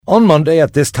On Monday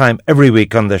at this time every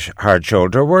week on the Hard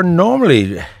Shoulder, we're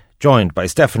normally joined by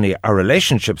Stephanie, our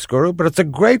relationships guru, but it's a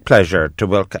great pleasure to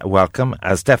welcome,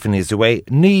 as Stephanie's away,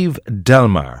 Niamh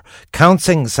Delmar,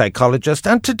 counselling psychologist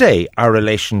and today our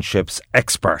relationships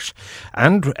expert.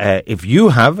 And if you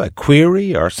have a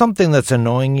query or something that's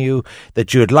annoying you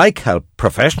that you'd like help,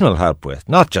 professional help with,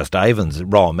 not just Ivan's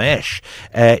raw mesh,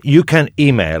 you can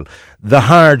email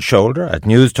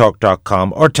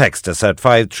thehardshoulder@newstalk.com or text us at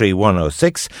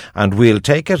 53106 and we'll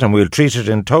take it and we'll treat it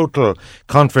in total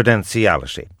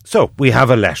confidentiality. So we have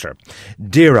a letter.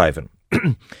 Dear Ivan,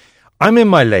 I'm in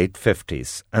my late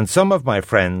 50s and some of my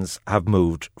friends have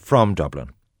moved from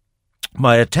Dublin.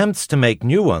 My attempts to make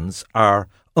new ones are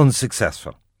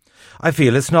unsuccessful. I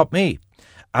feel it's not me,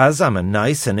 as I'm a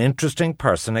nice and interesting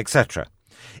person, etc.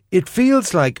 It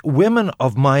feels like women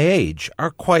of my age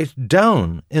are quite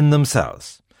down in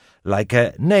themselves. Like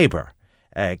a neighbour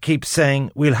keeps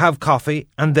saying we'll have coffee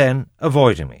and then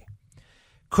avoiding me.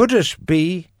 Could it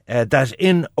be that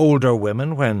in older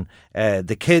women, when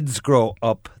the kids grow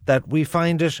up, that we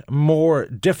find it more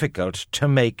difficult to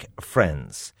make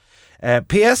friends?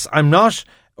 P.S. I'm not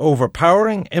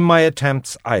overpowering in my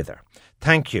attempts either.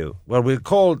 Thank you. Well, we'll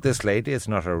call this lady, it's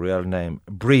not her real name,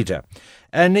 Breda.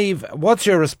 Niamh, what's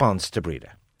your response to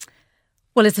Breda?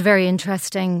 Well, it's a very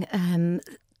interesting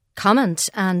comment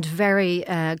and very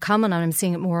common, and I'm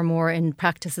seeing it more and more in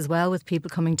practice as well with people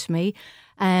coming to me.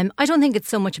 I don't think it's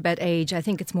so much about age. I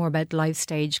think it's more about life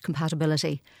stage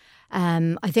compatibility.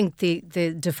 I think the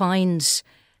defined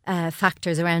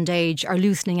factors around age are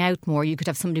loosening out more. You could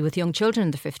have somebody with young children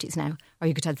in their 50s now, or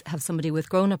you could have somebody with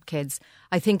grown-up kids.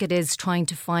 I think it is trying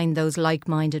to find those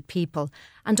like-minded people.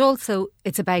 And also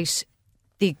it's about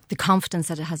the confidence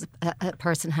that a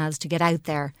person has to get out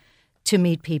there to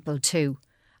meet people too.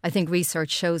 I think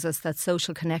research shows us that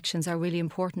social connections are really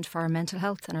important for our mental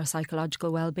health and our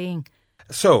psychological well-being.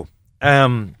 So,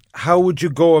 how would you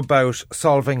go about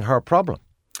solving her problem?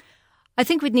 I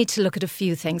think we'd need to look at a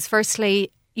few things.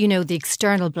 Firstly, the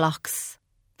external blocks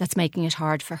that's making it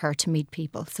hard for her to meet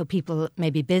people. So people may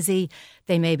be busy,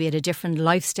 they may be at a different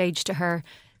life stage to her.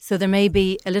 So there may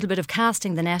be a little bit of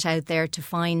casting the net out there to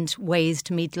find ways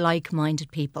to meet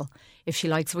like-minded people. If she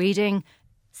likes reading,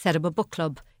 set up a book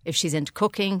club. If she's into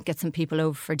cooking, get some people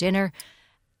over for dinner.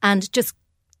 And just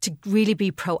to really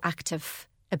be proactive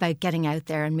about getting out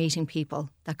there and meeting people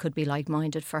that could be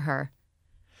like-minded for her.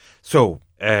 So,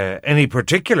 any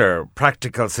particular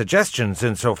practical suggestions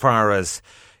insofar as,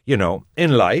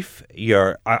 in life,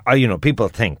 people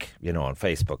think, on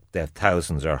Facebook, they have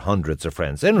thousands or hundreds of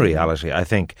friends. In reality, I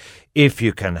think if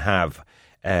you can have,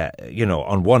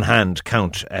 on one hand,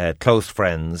 count close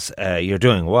friends, you're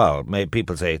doing well.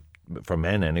 People say, for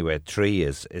men anyway, 3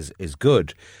 is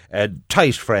good.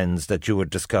 Tight friends that you would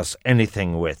discuss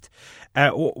anything with.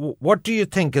 What do you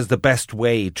think is the best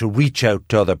way to reach out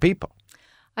to other people?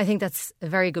 I think that's a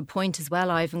very good point as well,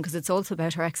 Ivan, because it's also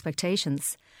about her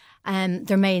expectations.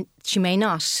 She may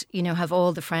not, have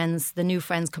all the new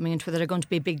friends coming into her that are going to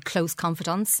be big, close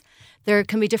confidants. There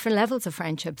can be different levels of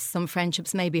friendships. Some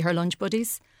friendships may be her lunch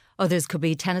buddies. Others could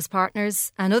be tennis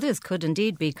partners, and others could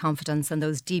indeed be confidants and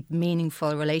those deep,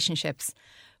 meaningful relationships.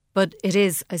 But it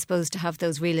is, I suppose, to have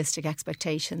those realistic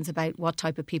expectations about what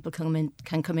type of people can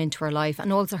come into her life,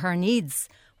 and also her needs.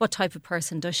 What type of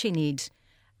person does she need?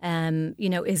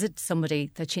 Is it somebody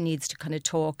that she needs to kind of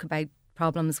talk about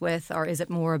problems with, or is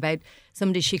it more about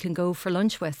somebody she can go for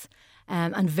lunch with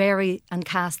and vary and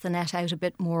cast the net out a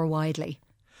bit more widely?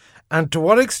 And to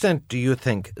what extent do you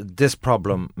think this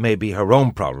problem may be her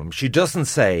own problem? She doesn't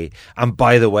say, and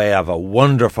by the way, I have a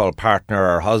wonderful partner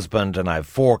or husband and I have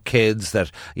 4 kids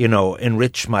that,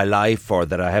 enrich my life, or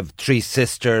that I have 3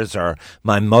 sisters, or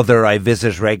my mother I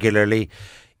visit regularly.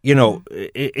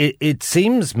 It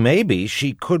seems maybe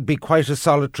she could be quite a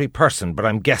solitary person, but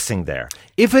I'm guessing there.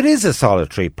 If it is a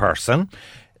solitary person,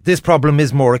 this problem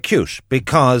is more acute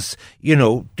because,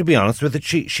 to be honest with it,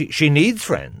 she needs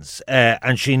friends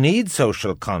and she needs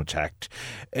social contact.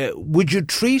 Would you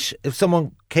treat, if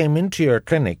someone came into your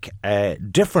clinic,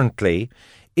 differently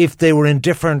if they were in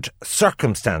different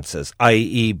circumstances,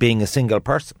 i.e. being a single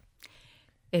person?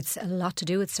 It's a lot to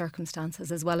do with circumstances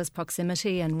as well as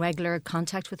proximity and regular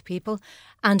contact with people.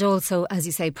 And also, as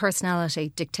you say,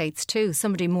 personality dictates too.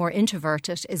 Somebody more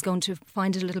introverted is going to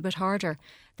find it a little bit harder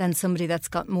than somebody that's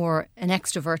got more an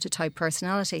extroverted type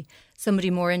personality. Somebody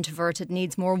more introverted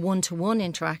needs more one-to-one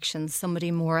interactions. Somebody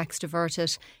more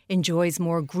extroverted enjoys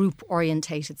more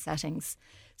group-orientated settings.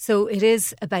 So it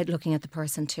is about looking at the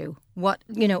person too.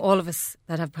 All of us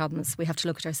that have problems, we have to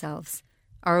look at ourselves.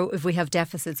 or if we have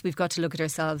deficits, we've got to look at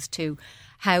ourselves too.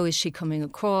 How is she coming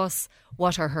across?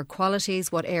 What are her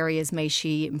qualities? What areas may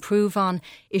she improve on?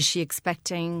 Is she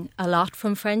expecting a lot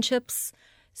from friendships?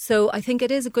 So I think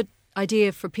it is a good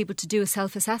idea for people to do a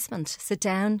self-assessment. Sit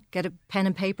down, get a pen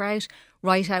and paper out,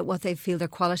 write out what they feel their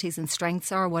qualities and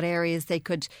strengths are, what areas they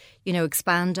could,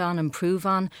 expand on, improve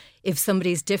on. If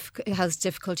somebody has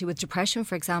difficulty with depression,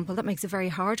 for example, that makes it very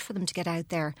hard for them to get out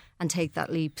there and take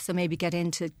that leap. So maybe get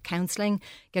into counselling,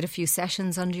 get a few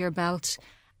sessions under your belt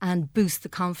and boost the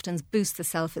confidence, boost the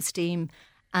self-esteem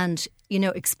and,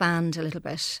 expand a little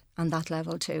bit on that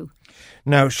level too.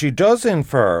 Now, she does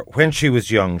infer when she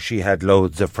was young, she had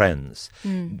loads of friends.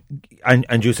 And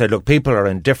you said, look, people are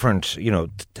in different,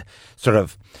 sort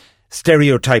of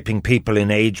stereotyping people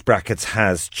in age brackets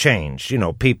has changed.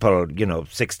 People,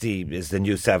 60 is the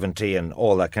new 70 and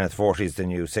all that kind of 40 is the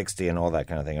new 60 and all that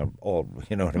kind of thing. All,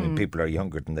 you know what I mean? People are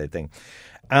younger than they think.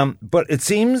 But it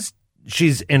seems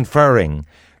she's inferring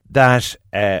that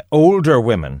older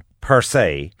women, per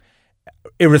se,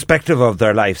 irrespective of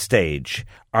their life stage,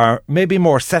 are maybe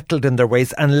more settled in their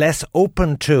ways and less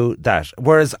open to that.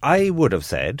 Whereas I would have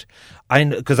said,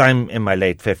 because I'm in my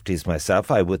late 50s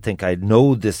myself, I would think I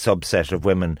know this subset of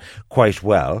women quite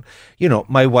well.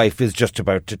 My wife is just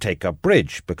about to take up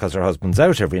bridge because her husband's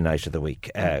out every night of the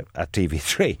week at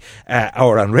TV3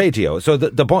 or on radio. So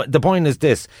the point is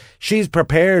this: she's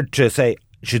prepared to say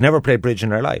she's never played bridge in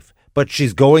her life. But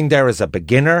she's going there as a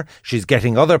beginner. She's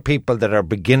getting other people that are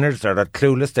beginners, that are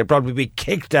clueless. They'd probably be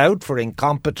kicked out for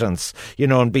incompetence,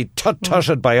 and be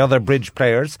tut-tutted by other bridge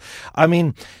players. I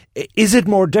mean, is it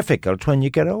more difficult when you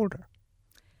get older?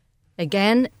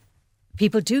 Again,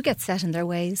 people do get set in their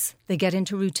ways. They get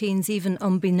into routines even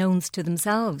unbeknownst to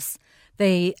themselves.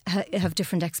 They have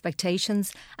different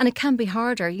expectations and it can be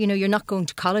harder. You're not going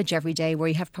to college every day where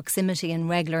you have proximity and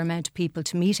regular amount of people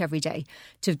to meet every day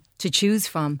to choose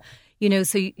from.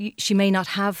 So she may not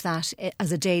have that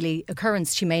as a daily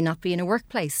occurrence. She may not be in a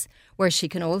workplace where she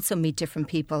can also meet different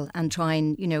people and try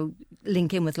and,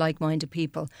 link in with like-minded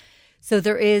people. So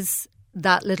there is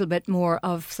that little bit more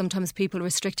of sometimes people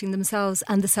restricting themselves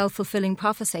and the self-fulfilling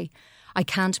prophecy. I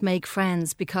can't make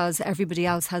friends because everybody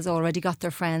else has already got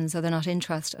their friends or they're not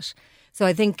interested. So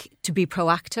I think to be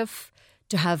proactive,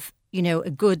 to have,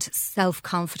 a good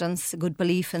self-confidence, a good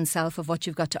belief in self of what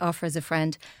you've got to offer as a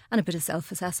friend and a bit of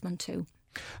self-assessment too.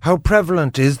 How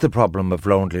prevalent is the problem of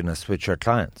loneliness with your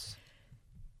clients?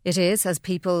 It is, as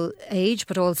people age,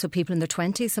 but also people in their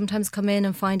 20s sometimes come in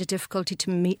and find a difficulty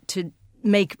to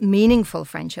make meaningful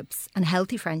friendships and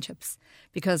healthy friendships,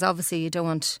 because obviously you don't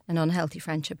want an unhealthy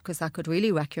friendship because that could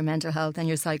really wreck your mental health and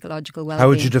your psychological well-being. How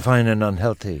would you define an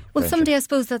unhealthy Well, friendship? somebody I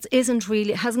suppose that hasn't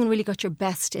really got your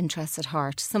best interests at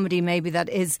heart. Somebody maybe that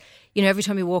is, every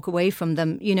time you walk away from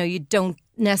them, you don't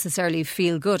necessarily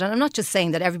feel good. And I'm not just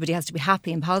saying that everybody has to be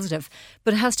happy and positive,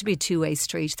 but it has to be a two-way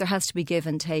street. There has to be give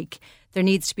and take. There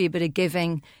needs to be a bit of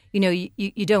giving.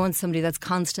 You don't want somebody that's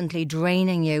constantly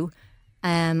draining you.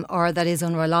 Or that is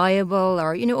unreliable,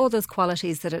 or, all those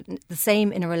qualities that are the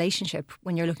same in a relationship.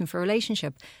 When you're looking for a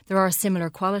relationship, there are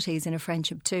similar qualities in a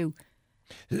friendship too.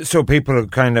 So people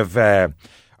kind of are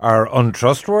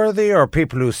untrustworthy, or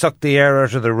people who suck the air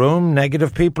out of the room,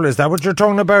 negative people, is that what you're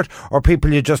talking about? Or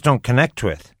people you just don't connect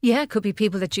with? Yeah, it could be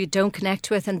people that you don't connect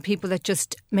with and people that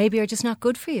just maybe are just not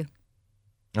good for you.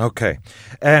 Okay.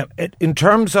 In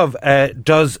terms of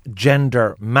does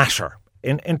gender matter?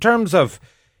 In terms of...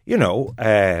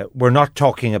 we're not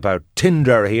talking about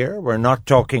Tinder here.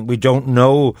 We don't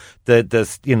know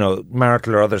the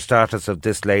marital or other status of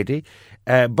this lady.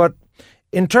 But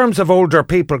in terms of older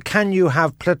people, can you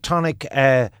have platonic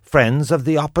friends of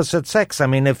the opposite sex? I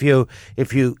mean, if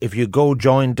you go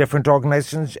join different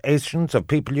organisations of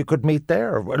people you could meet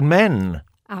there, or men.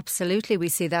 Absolutely. We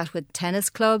see that with tennis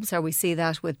clubs, or we see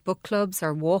that with book clubs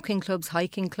or walking clubs,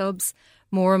 hiking clubs.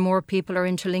 More and more people are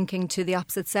interlinking to the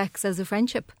opposite sex as a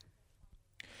friendship.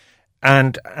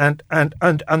 And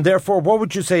therefore, what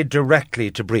would you say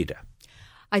directly to Breda?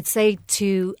 I'd say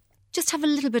to just have a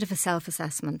little bit of a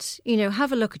self-assessment.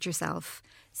 Have a look at yourself.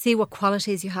 See what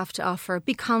qualities you have to offer.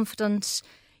 Be confident.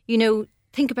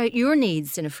 Think about your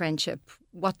needs in a friendship.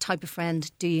 What type of friend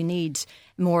do you need?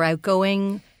 More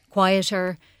outgoing,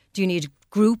 quieter? Do you need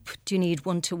group? Do you need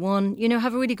one-to-one?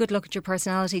 Have a really good look at your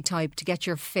personality type to get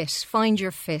your fit. Find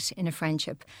your fit in a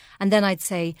friendship. And then I'd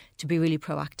say to be really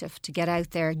proactive, to get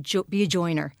out there, be a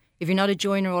joiner. If you're not a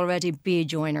joiner already, be a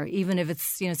joiner. Even if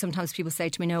it's, sometimes people say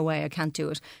to me, no way, I can't do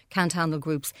it, can't handle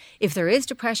groups. If there is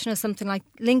depression or something, like,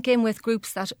 link in with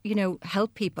groups that,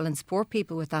 help people and support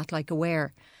people with that, like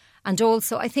Aware. And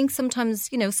also, I think sometimes,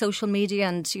 social media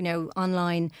and,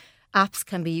 online Apps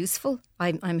can be useful.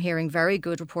 I'm hearing very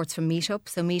good reports from Meetup.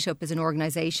 So Meetup is an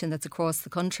organisation that's across the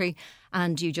country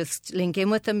and you just link in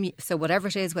with them. So whatever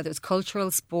it is, whether it's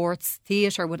cultural, sports,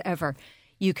 theatre, whatever,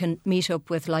 you can meet up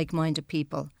with like-minded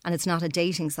people. And it's not a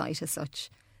dating site as such.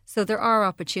 So there are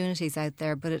opportunities out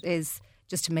there, but it is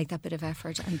just to make that bit of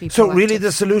effort and be So proactive. really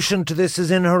the solution to this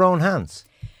is in her own hands?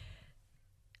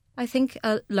 I think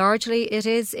largely it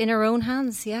is in her own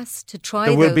hands, yes, to try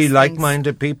There will those be things.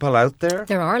 like-minded people out there?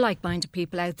 There are like-minded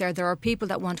people out there. There are people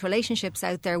that want relationships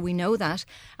out there. We know that.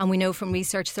 And we know from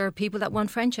research there are people that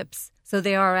want friendships. So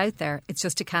they are out there. It's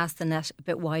just to cast the net a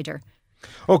bit wider.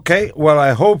 OK, well,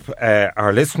 I hope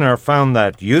our listener found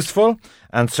that useful,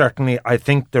 and certainly I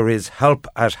think there is help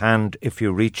at hand if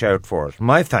you reach out for it.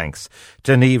 My thanks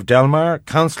to Niamh Delmar,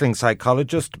 counselling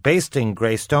psychologist based in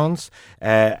Greystones,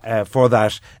 for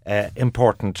that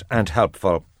important and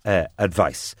helpful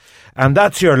advice. And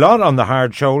that's your lot on the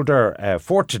hard shoulder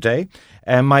for today.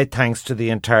 My thanks to the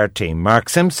entire team. Mark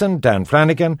Simpson, Dan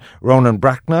Flanagan, Ronan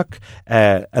Bracknock,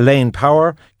 Elaine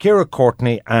Power, Ciara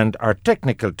Courtney, and our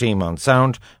technical team on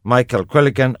sound, Michael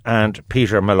Quilligan and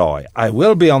Peter Malloy. I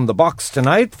will be on The Box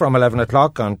tonight from 11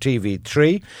 o'clock on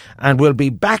TV3, and we'll be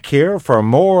back here for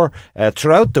more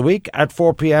throughout the week at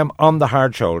 4 p.m. on the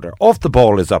hard shoulder. Off the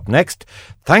Ball is up next.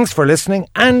 Thanks for listening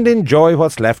and enjoy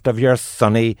what's left of your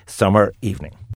sunny summer evening.